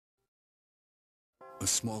A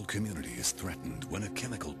small community is threatened when a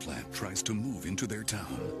chemical plant tries to move into their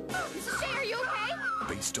town. Mrs. Shea, are you okay?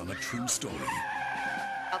 Based on a true story.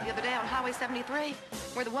 The other day on Highway 73,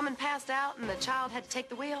 where the woman passed out and the child had to take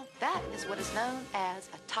the wheel, that is what is known as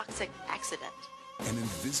a toxic accident. An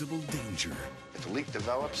invisible danger. If the leak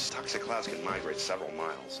develops, toxic clouds can migrate several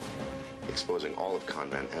miles, exposing all of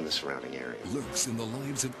Convent and the surrounding area. Lurks in the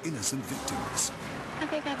lives of innocent victims. I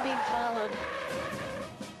think I'm being followed.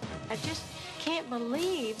 I just can't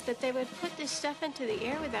believe that they would put this stuff into the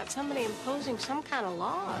air without somebody imposing some kind of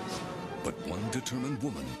laws. But one determined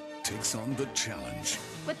woman takes on the challenge.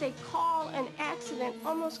 What they call an accident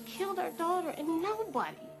almost killed our daughter, and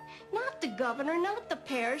nobody, not the governor, not the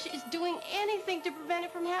parish, is doing anything to prevent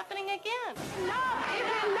it from happening again.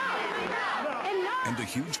 And the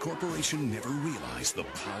huge corporation never realized the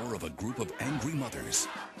power of a group of angry mothers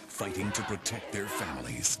fighting to protect their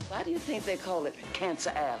families. Why do you think they call it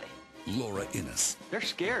Cancer Alley? Laura Innes. They're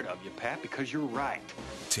scared of you, Pat, because you're right.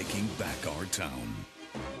 Taking back our town.